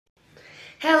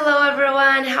Hello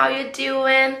everyone, how you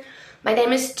doing? My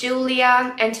name is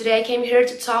Julia and today I came here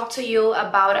to talk to you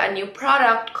about a new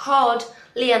product called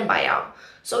LeanBiome.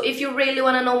 So if you really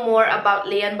want to know more about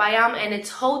LeanBiome and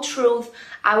its whole truth,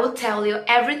 I will tell you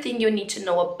everything you need to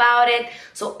know about it.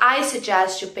 So I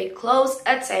suggest you pay close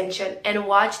attention and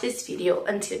watch this video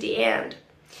until the end.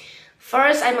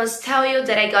 First, I must tell you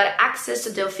that I got access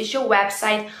to the official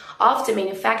website of the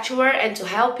manufacturer, and to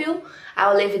help you,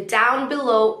 I'll leave it down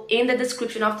below in the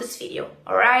description of this video,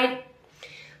 alright?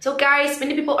 So guys,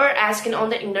 many people are asking on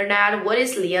the internet, what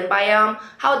is LeanBiome?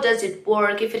 How does it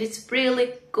work? If it is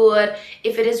really good,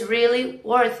 if it is really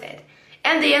worth it?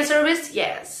 And the answer is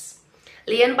yes.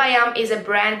 LeanBiome is a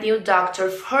brand new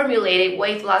doctor-formulated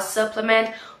weight loss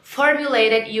supplement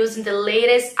formulated using the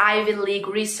latest Ivy League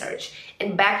research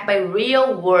and backed by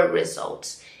real-world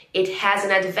results. It has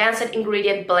an advanced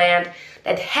ingredient blend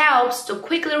that helps to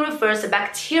quickly reverse the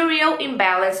bacterial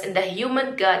imbalance in the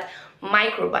human gut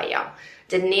microbiome,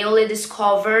 the newly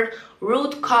discovered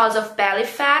root cause of belly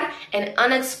fat and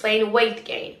unexplained weight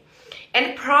gain.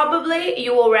 And probably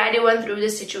you already went through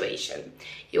this situation.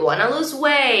 You want to lose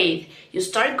weight, you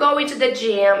start going to the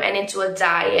gym and into a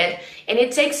diet, and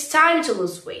it takes time to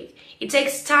lose weight. It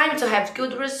takes time to have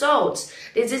good results.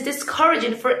 This is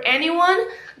discouraging for anyone.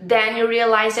 Then you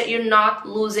realize that you're not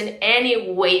losing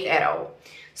any weight at all.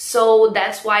 So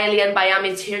that's why LeanBiome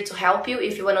is here to help you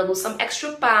if you want to lose some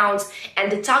extra pounds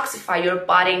and detoxify your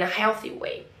body in a healthy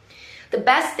way. The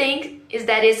best thing is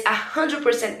that it's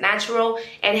 100% natural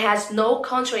and has no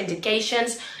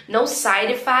contraindications, no side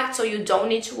effects, so you don't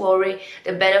need to worry.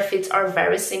 The benefits are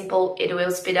very simple. It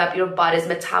will speed up your body's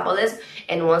metabolism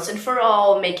and once and for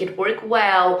all make it work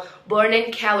well,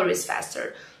 burning calories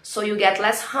faster. So you get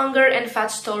less hunger and fat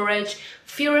storage,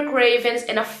 fewer cravings,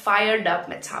 and a fired up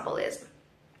metabolism.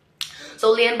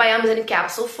 So LeanBiome is in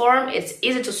capsule form, it's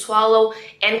easy to swallow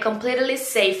and completely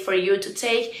safe for you to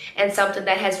take, and something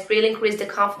that has really increased the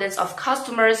confidence of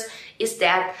customers is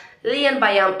that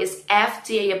LeanBiome is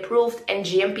FDA approved and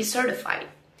GMP certified.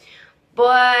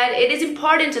 But it is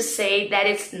important to say that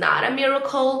it's not a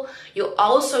miracle. You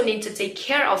also need to take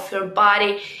care of your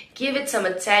body, give it some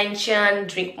attention,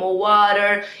 drink more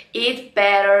water, eat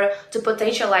better to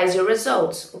potentialize your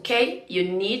results, okay? You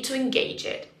need to engage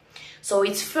it. So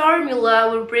its formula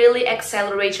will really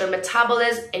accelerate your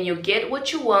metabolism and you get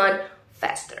what you want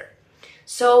faster.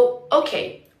 So,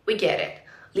 okay, we get it.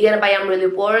 LeanBiome really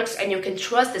works and you can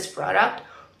trust this product,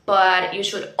 but you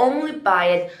should only buy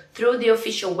it through the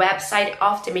official website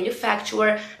of the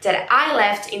manufacturer that I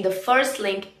left in the first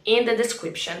link in the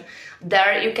description.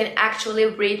 There you can actually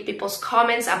read people's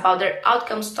comments about their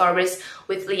outcome stories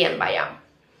with LeanBiome.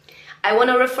 I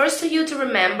want to refer to you to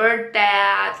remember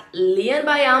that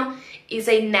LeanBiome is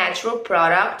a natural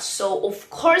product, so of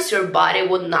course your body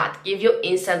will not give you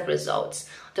instant results.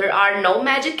 There are no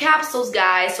magic capsules,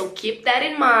 guys, so keep that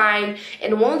in mind.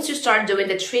 And once you start doing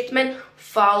the treatment,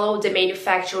 follow the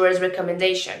manufacturer's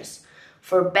recommendations.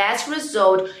 For best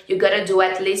result, you gotta do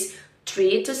at least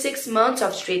 3 to 6 months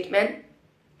of treatment.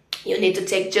 You need to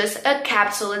take just a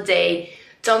capsule a day.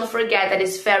 Don't forget that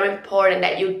it's very important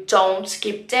that you don't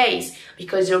skip days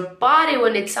because your body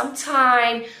will need some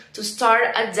time to start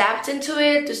adapting to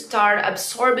it, to start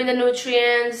absorbing the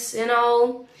nutrients, you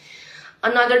know.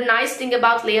 Another nice thing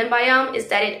about LeanBiome is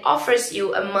that it offers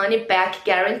you a money-back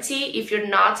guarantee if you're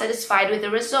not satisfied with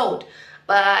the result.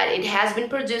 But it has been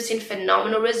producing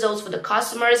phenomenal results for the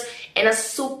customers and a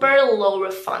super low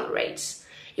refund rates.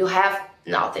 You have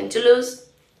nothing to lose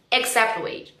except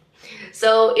weight.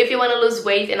 So if you want to lose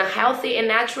weight in a healthy and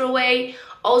natural way,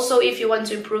 also if you want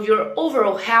to improve your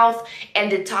overall health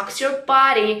and detox your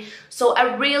body, so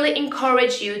I really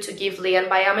encourage you to give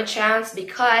LeanBiome a chance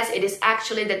because it is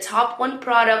actually the top 1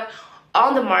 product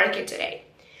on the market today.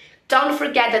 Don't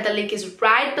forget that the link is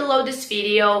right below this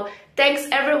video. Thanks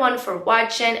everyone for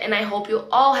watching and I hope you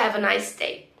all have a nice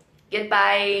day.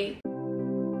 Goodbye.